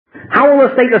will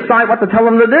the state decide what to tell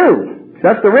them to do?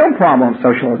 That's the real problem of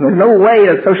socialism. There's no way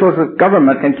that socialist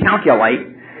government can calculate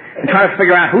and try to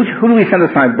figure out who do we send to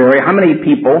Siberia, how many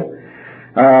people,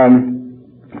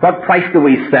 what price do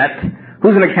we set,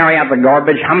 who's going to carry out the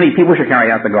garbage, how many people should carry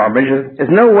out the garbage. There's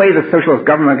no way the socialist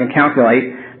government can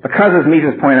calculate, because, as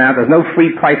Mises pointed out, there's no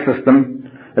free price system,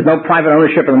 there's no private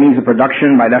ownership of the means of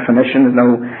production by definition,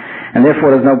 and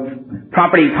therefore there's no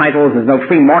property titles, there's no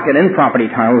free market in property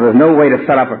titles, there's no way to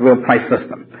set up a real price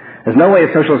system. There's no way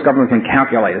a socialist government can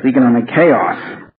calculate. It's economic chaos.